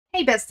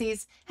Hey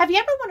besties, have you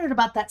ever wondered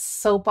about that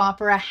soap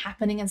opera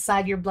happening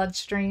inside your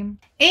bloodstream?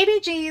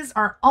 ABGs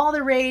are all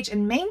the rage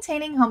in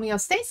maintaining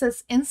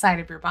homeostasis inside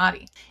of your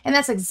body. And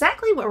that's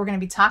exactly what we're going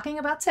to be talking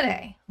about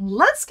today.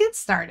 Let's get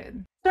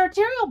started. The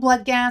arterial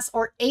blood gas,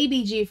 or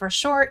ABG for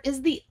short,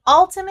 is the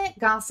ultimate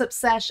gossip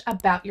sesh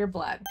about your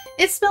blood.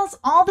 It spills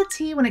all the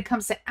tea when it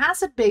comes to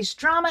acid-base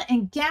drama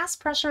and gas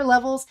pressure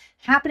levels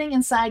happening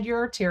inside your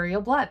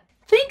arterial blood.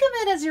 Think of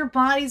it as your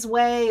body's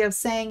way of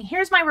saying,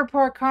 here's my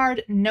report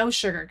card, no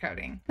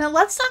sugarcoating. Now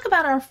let's talk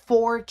about our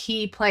four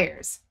key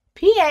players: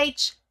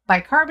 pH,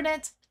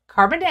 bicarbonate,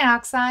 carbon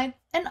dioxide,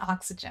 and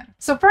oxygen.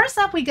 So first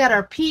up, we got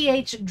our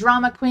pH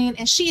drama queen,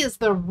 and she is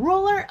the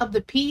ruler of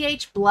the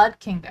pH blood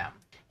kingdom.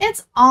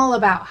 It's all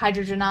about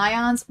hydrogen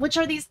ions, which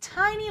are these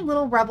tiny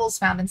little rebels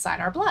found inside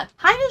our blood.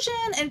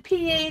 Hydrogen and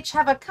pH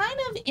have a kind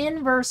of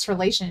inverse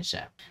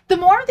relationship. The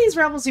more of these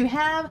rebels you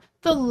have,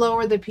 the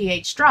lower the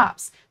pH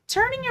drops,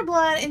 turning your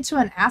blood into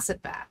an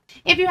acid bath.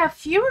 If you have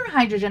fewer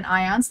hydrogen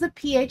ions, the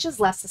pH is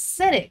less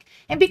acidic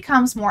and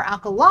becomes more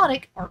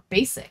alkalotic or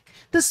basic.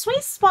 The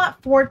sweet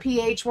spot for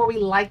pH, where we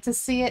like to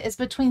see it, is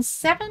between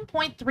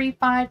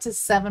 7.35 to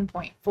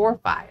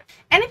 7.45.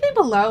 Anything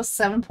below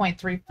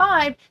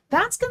 7.35,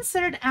 that's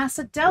considered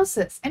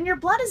acidosis, and your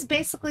blood is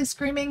basically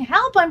screaming,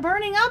 help, I'm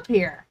burning up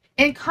here.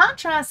 In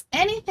contrast,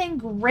 anything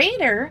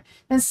greater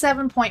than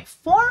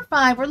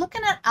 7.45, we're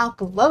looking at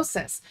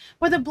alkalosis,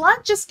 where the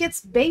blood just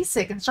gets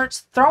basic and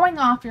starts throwing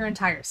off your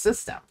entire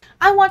system.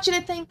 I want you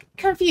to think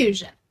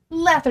confusion,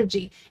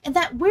 lethargy, and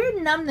that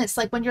weird numbness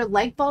like when your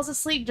leg falls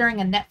asleep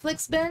during a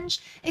Netflix binge,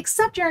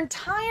 except your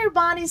entire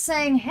body's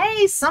saying,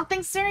 hey,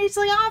 something's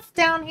seriously off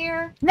down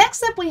here.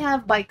 Next up, we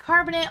have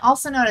bicarbonate,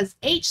 also known as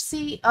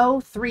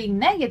HCO3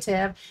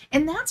 negative,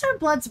 and that's our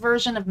blood's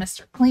version of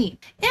Mr. Clean.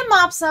 It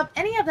mops up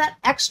any of that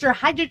extra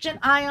hydrogen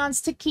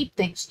ions to keep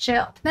things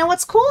chilled. Now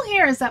what's cool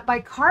here is that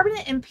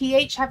bicarbonate and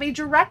pH have a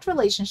direct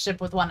relationship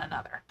with one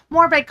another.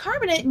 More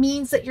bicarbonate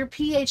means that your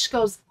pH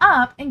goes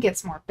up and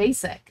gets more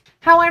basic.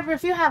 However,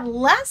 if you have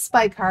less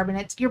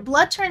bicarbonate, your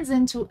blood turns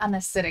into an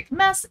acidic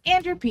mess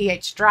and your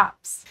pH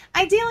drops.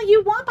 Ideally,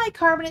 you want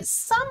bicarbonate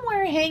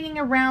somewhere hanging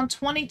around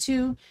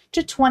 22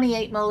 to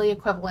 28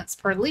 milliequivalents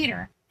per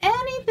liter.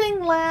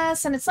 Anything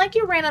less, and it's like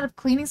you ran out of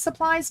cleaning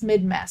supplies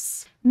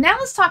mid-mess. Now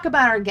let's talk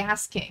about our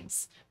gas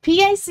kings,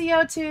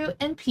 PaCO₂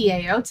 and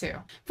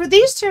PaO₂. For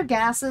these two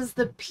gases,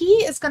 the P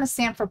is going to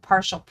stand for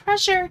partial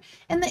pressure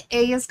and the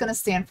A is going to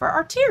stand for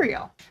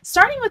arterial.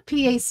 Starting with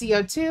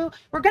PaCO₂,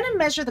 we're going to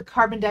measure the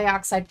carbon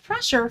dioxide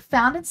pressure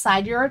found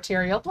inside your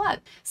arterial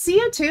blood.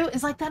 CO2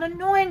 is like that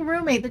annoying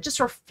roommate that just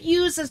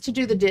refuses to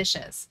do the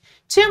dishes.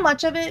 Too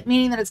much of it,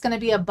 meaning that it's going to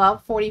be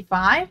above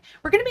 45,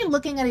 we're going to be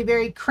looking at a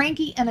very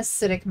cranky and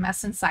acidic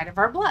mess inside of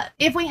our blood.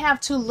 If we have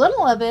too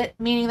little of it,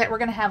 meaning that we're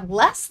going to have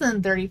less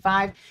than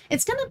 35,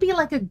 it's going to be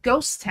like a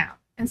ghost town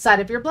inside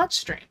of your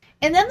bloodstream.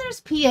 And then there's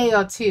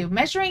PaO₂,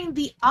 measuring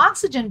the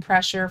oxygen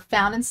pressure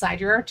found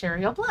inside your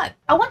arterial blood.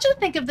 I want you to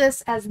think of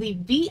this as the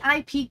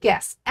VIP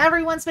guest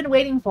everyone's been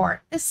waiting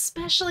for,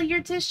 especially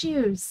your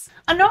tissues.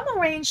 A normal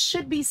range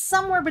should be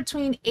somewhere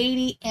between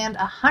 80 and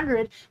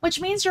 100, which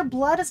means your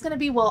blood is going to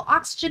be well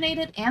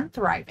oxygenated and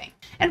thriving.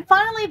 And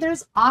finally,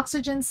 there's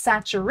oxygen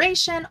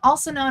saturation,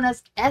 also known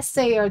as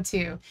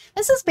SaO₂.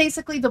 This is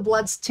basically the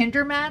blood's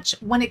Tinder match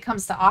when it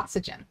comes to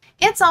oxygen.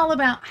 It's all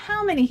about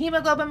how many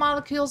hemoglobin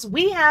molecules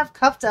we have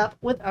cuffed up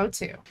with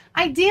O2.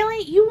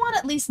 Ideally, you want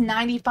at least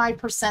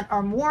 95%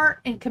 or more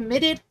in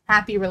committed,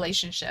 happy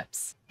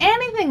relationships.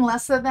 Anything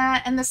less than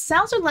that, and the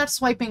cells are left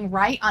swiping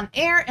right on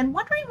air and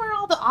wondering where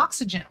all the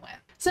oxygen went.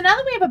 So now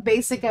that we have a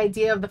basic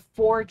idea of the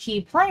four key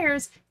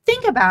players,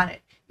 think about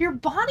it. Your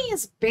body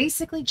is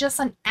basically just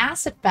an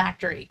acid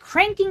factory,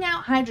 cranking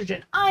out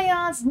hydrogen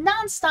ions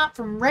nonstop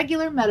from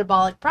regular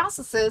metabolic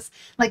processes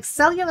like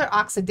cellular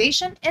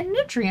oxidation and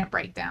nutrient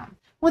breakdown.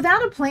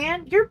 Without a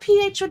plan, your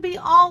pH would be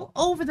all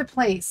over the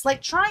place,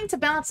 like trying to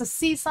balance a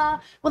seesaw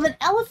with an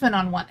elephant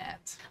on one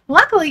end.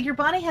 Luckily, your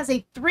body has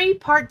a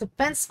three-part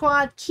defense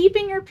squad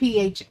keeping your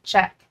pH in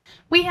check.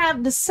 We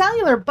have the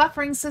cellular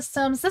buffering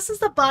systems. This is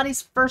the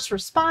body's first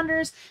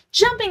responders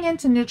jumping in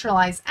to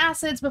neutralize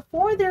acids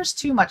before there's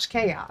too much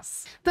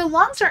chaos. The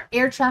lungs are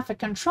air traffic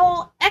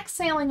control,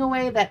 exhaling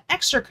away that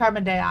extra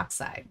carbon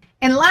dioxide.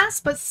 And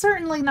last but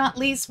certainly not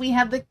least, we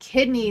have the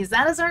kidneys.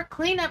 That is our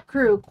cleanup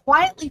crew,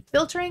 quietly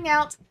filtering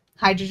out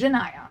hydrogen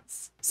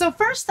ions. So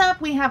first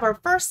up, we have our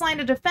first line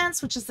of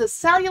defense, which is the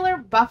cellular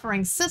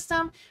buffering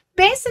system.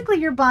 Basically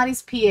your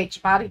body's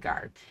pH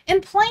bodyguard. In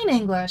plain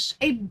English,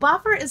 a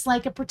buffer is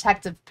like a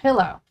protective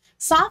pillow,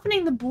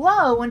 softening the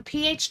blow when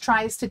pH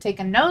tries to take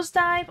a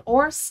nosedive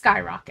or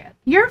skyrocket.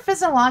 Your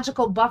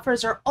physiological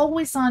buffers are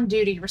always on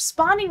duty,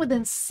 responding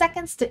within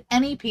seconds to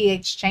any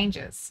pH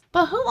changes.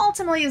 But who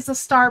ultimately is the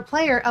star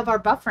player of our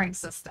buffering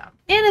system?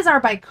 It is our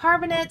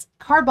bicarbonate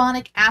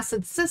carbonic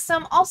acid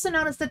system, also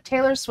known as the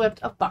Taylor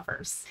Swift of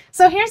buffers.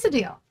 So here's the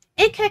deal.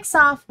 It kicks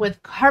off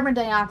with carbon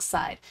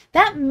dioxide,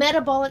 that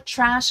metabolic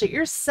trash that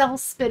your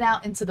cells spit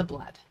out into the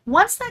blood.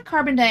 Once that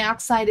carbon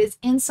dioxide is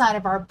inside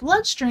of our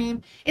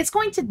bloodstream, it's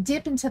going to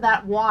dip into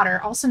that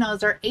water, also known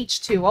as our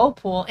H2O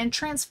pool, and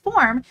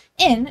transform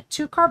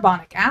into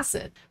carbonic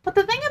acid. But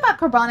the thing about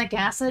carbonic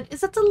acid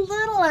is it's a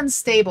little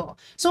unstable,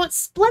 so it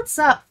splits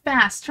up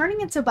fast,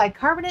 turning into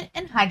bicarbonate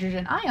and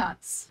hydrogen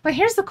ions. But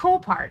here's the cool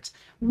part.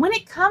 When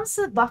it comes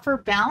to buffer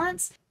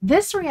balance,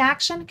 this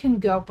reaction can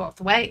go both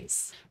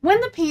ways.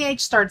 When the pH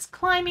starts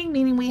climbing,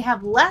 meaning we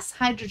have less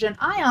hydrogen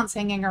ions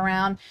hanging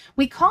around,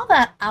 we call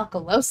that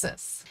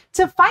alkalosis.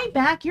 To fight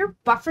back, your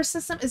buffer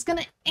system is going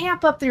to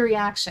amp up the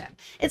reaction.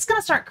 It's going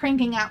to start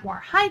cranking out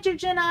more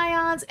hydrogen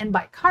ions and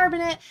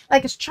bicarbonate,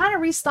 like it's trying to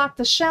restock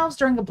the shelves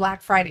during a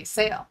Black Friday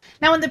sale.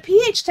 Now, when the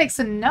pH takes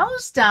a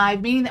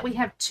nosedive, meaning that we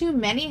have too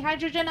many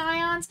hydrogen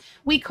ions,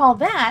 we call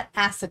that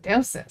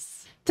acidosis.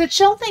 To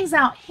chill things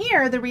out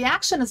here, the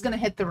reaction is going to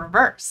hit the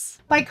reverse.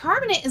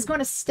 Bicarbonate is going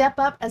to step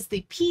up as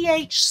the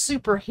pH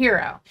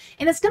superhero,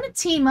 and it's going to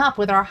team up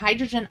with our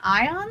hydrogen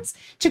ions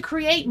to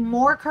create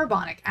more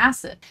carbonic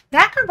acid.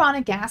 That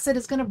carbonic acid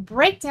is going to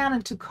break down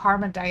into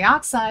carbon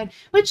dioxide,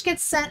 which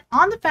gets sent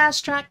on the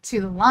fast track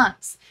to the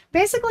lungs.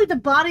 Basically, the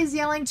body's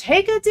yelling,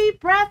 take a deep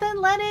breath and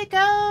let it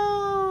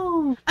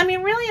go. I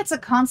mean, really, it's a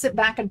constant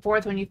back and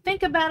forth when you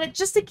think about it,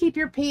 just to keep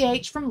your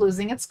pH from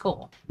losing its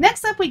cool.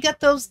 Next up, we get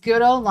those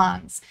good old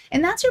lungs.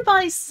 And that's your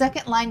body's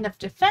second line of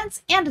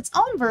defense and its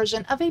own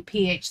version of a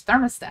pH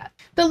thermostat.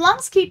 The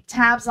lungs keep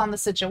tabs on the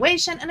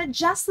situation and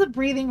adjust the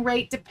breathing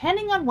rate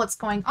depending on what's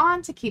going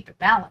on to keep it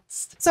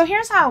balanced. So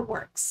here's how it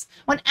works.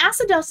 When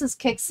acidosis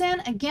kicks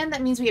in, again,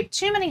 that means we have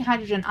too many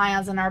hydrogen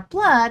ions in our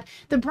blood,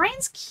 the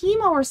brain's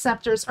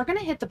chemoreceptors are going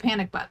to hit the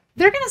panic button.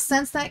 They're going to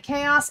sense that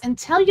chaos and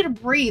tell you to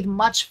breathe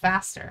much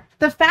faster.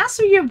 The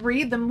faster you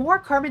breathe, the more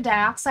carbon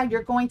dioxide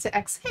you're going to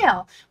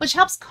exhale, which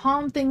helps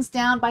calm things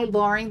down by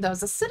lowering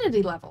those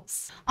acidity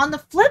levels. On the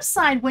flip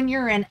side, when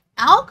you're in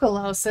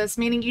alkalosis,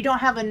 meaning you don't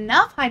have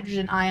enough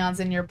hydrogen ions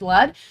in your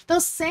blood,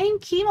 those same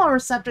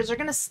chemoreceptors are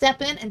going to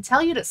step in and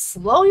tell you to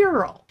slow your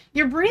roll.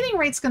 Your breathing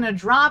rate's going to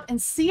drop and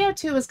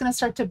CO2 is going to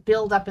start to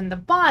build up in the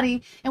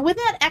body, and with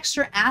that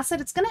extra acid,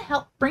 it's going to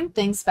help bring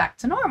things back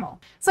to normal.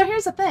 So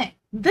here's the thing.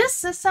 This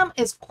system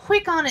is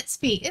quick on its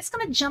feet. It's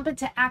going to jump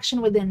into action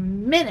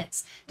within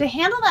minutes to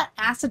handle that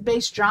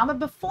acid-based drama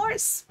before it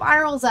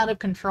spirals out of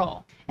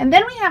control. And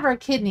then we have our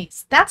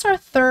kidneys. That's our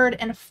third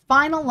and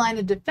final line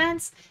of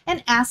defense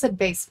and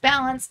acid-based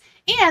balance,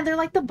 and they're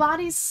like the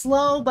body's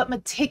slow but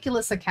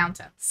meticulous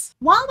accountants.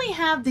 While we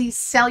have these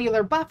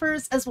cellular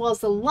buffers as well as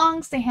the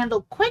lungs to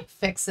handle quick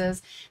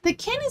fixes, the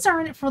kidneys are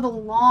in it for the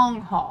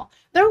long haul.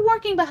 They're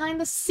working behind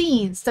the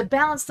scenes to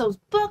balance those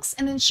books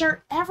and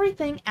ensure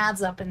everything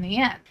adds up in the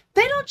end.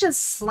 They don't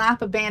just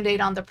slap a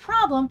band-aid on the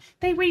problem,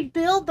 they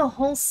rebuild the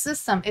whole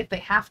system if they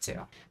have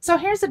to. So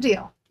here's the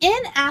deal.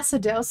 In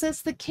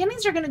acidosis, the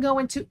kidneys are going to go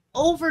into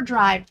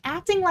overdrive,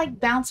 acting like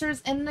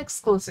bouncers in an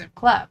exclusive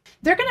club.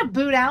 They're going to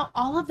boot out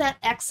all of that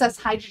excess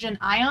hydrogen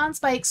ions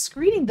by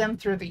excreting them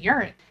through the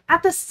urine.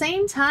 At the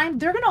same time,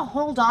 they're going to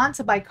hold on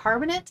to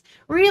bicarbonate,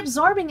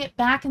 reabsorbing it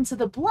back into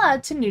the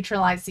blood to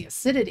neutralize the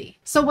acidity.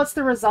 So what's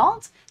the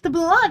result? The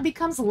blood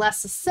becomes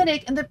less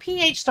acidic and the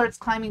pH starts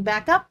climbing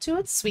back up to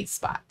its sweet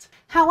spot.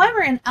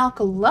 However, in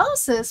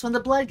alkalosis, when the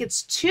blood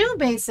gets too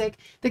basic,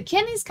 the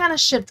kidneys kind of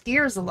shift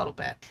gears a little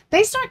bit.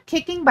 They start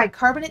kicking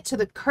bicarbonate to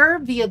the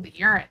curb via the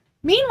urine.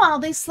 Meanwhile,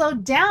 they slow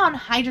down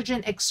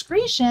hydrogen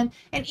excretion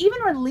and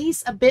even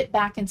release a bit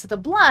back into the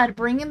blood,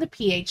 bringing the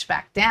pH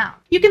back down.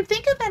 You can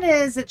think of it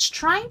as it's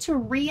trying to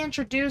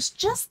reintroduce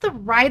just the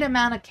right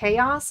amount of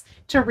chaos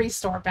to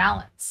restore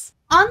balance.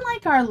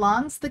 Unlike our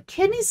lungs, the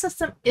kidney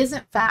system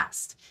isn't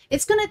fast.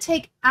 It's going to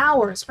take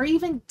hours or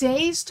even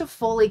days to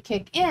fully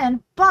kick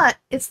in, but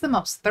it's the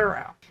most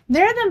thorough.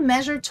 They're the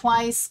measure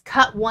twice,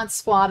 cut once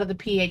squad of the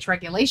pH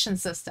regulation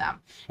system,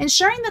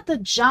 ensuring that the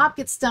job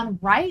gets done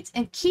right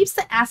and keeps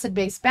the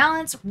acid-base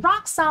balance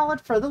rock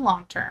solid for the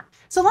long term.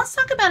 So let's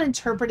talk about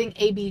interpreting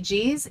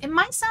ABGs. It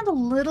might sound a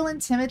little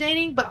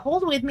intimidating, but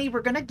hold with me,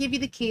 we're going to give you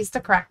the keys to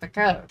crack the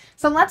code.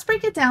 So let's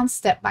break it down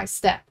step by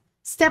step.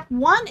 Step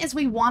 1 is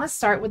we want to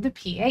start with the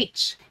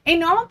pH. A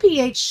normal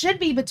pH should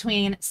be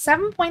between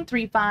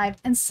 7.35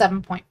 and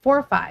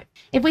 7.45.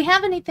 If we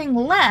have anything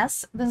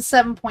less than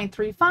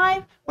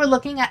 7.35, we're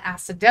looking at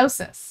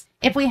acidosis.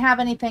 If we have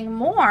anything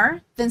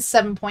more than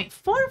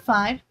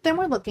 7.45, then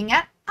we're looking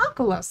at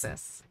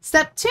alkalosis.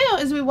 Step 2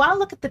 is we want to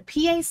look at the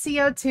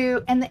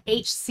PaCO₂ and the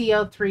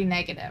HCO3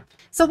 negative.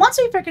 So once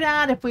we figured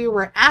out if we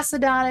were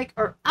acidotic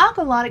or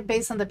alkalotic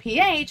based on the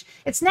pH,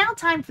 it's now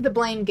time for the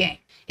blame game.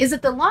 Is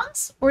it the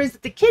lungs or is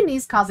it the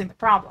kidneys causing the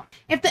problem?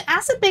 If the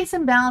acid-base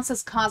imbalance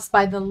is caused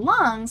by the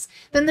lungs,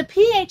 then the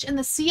pH and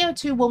the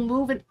CO2 will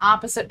move in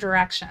opposite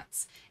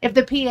directions. If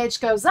the pH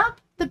goes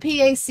up, the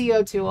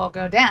PaCO₂ will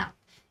go down.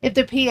 If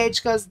the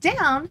pH goes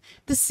down,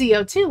 the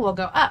CO2 will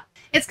go up.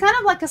 It's kind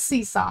of like a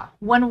seesaw.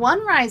 When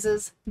one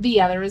rises, the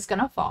other is going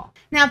to fall.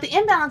 Now, if the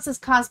imbalance is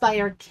caused by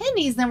our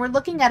kidneys, then we're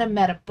looking at a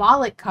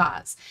metabolic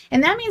cause.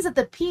 And that means that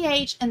the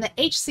pH and the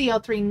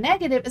HCO3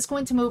 negative is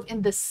going to move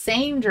in the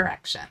same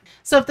direction.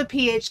 So if the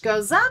pH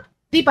goes up,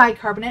 the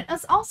bicarbonate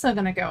is also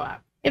going to go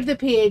up. If the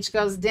pH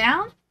goes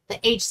down, the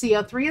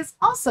HCO3 is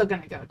also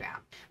going to go down.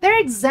 They're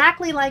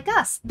exactly like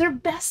us. They're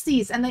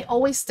besties and they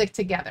always stick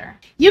together.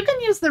 You can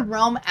use the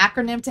ROAM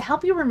acronym to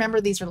help you remember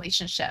these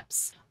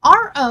relationships.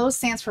 RO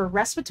stands for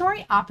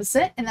respiratory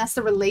opposite, and that's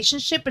the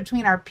relationship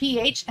between our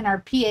pH and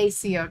our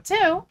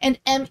PaCO₂. And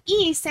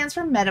ME stands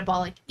for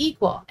metabolic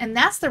equal, and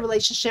that's the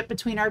relationship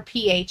between our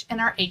pH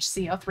and our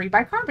HCO3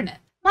 bicarbonate.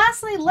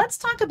 Lastly, let's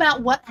talk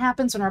about what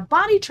happens when our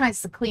body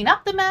tries to clean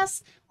up the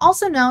mess,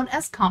 also known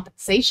as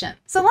compensation.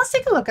 So let's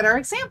take a look at our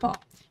example.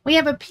 We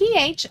have a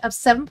pH of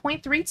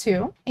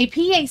 7.32, a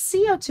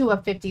PaCO₂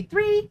 of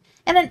 53,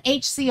 and an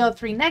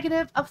HCO3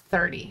 negative of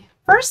 30.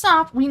 First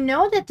off, we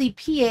know that the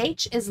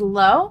pH is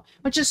low,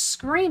 which is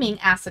screaming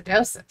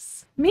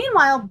acidosis.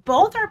 Meanwhile,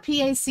 both our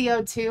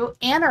PaCO₂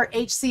 and our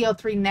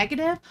HCO3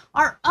 negative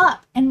are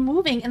up and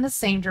moving in the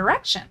same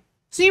direction.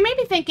 So you may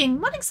be thinking,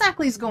 what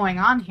exactly is going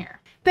on here?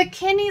 The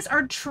kidneys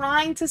are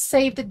trying to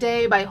save the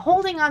day by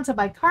holding on to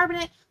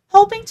bicarbonate,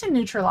 hoping to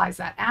neutralize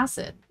that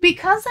acid.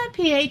 Because that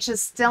pH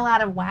is still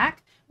out of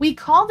whack, we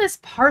call this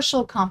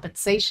partial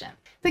compensation.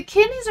 The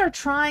kidneys are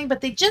trying, but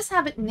they just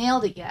haven't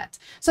nailed it yet.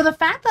 So the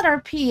fact that our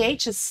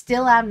pH is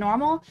still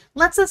abnormal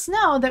lets us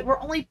know that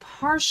we're only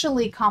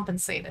partially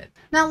compensated.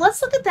 Now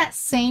let's look at that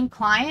same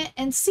client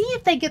and see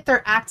if they get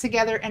their act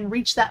together and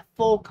reach that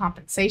full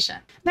compensation.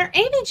 Their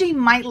ABG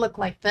might look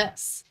like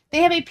this.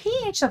 They have a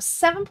pH of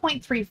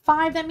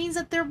 7.35. That means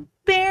that they're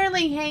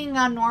barely hanging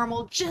on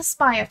normal just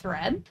by a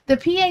thread. The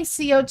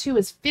PaCO₂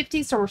 is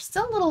 50, so we're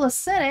still a little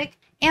acidic.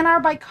 And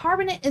our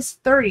bicarbonate is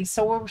 30,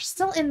 so we're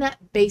still in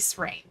that base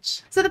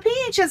range. So the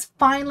pH is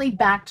finally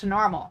back to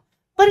normal.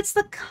 But it's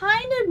the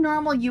kind of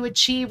normal you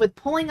achieve with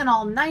pulling an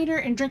all-nighter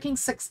and drinking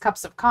 6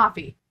 cups of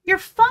coffee. You're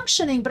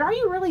functioning, but are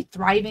you really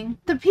thriving?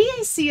 The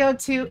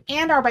PaCO₂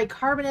 and our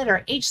bicarbonate,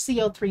 or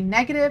HCO3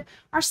 negative,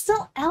 are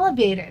still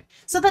elevated.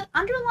 So that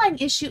underlying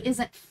issue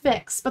isn't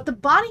fixed, but the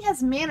body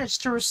has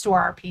managed to restore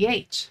our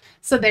pH.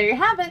 So there you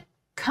have it.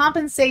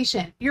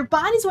 Compensation, your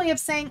body's way of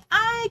saying,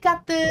 I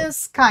got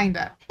this,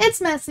 kinda.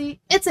 It's messy,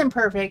 it's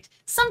imperfect,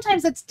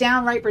 sometimes it's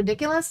downright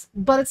ridiculous,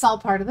 but it's all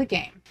part of the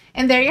game.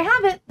 And there you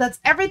have it. That's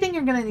everything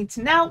you're going to need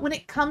to know when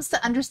it comes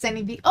to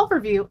understanding the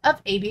overview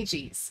of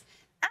ABGs.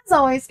 As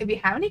always, if you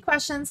have any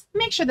questions,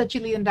 make sure that you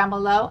leave them down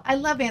below. I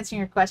love answering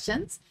your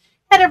questions.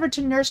 Head over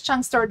to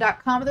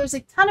nursecheungstore.com where there's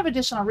a ton of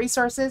additional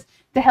resources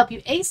to help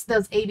you ace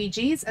those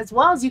ABGs, as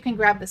well as you can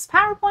grab this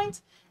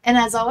PowerPoint. And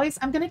as always,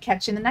 I'm going to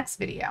catch you in the next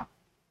video.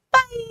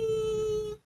 Bye!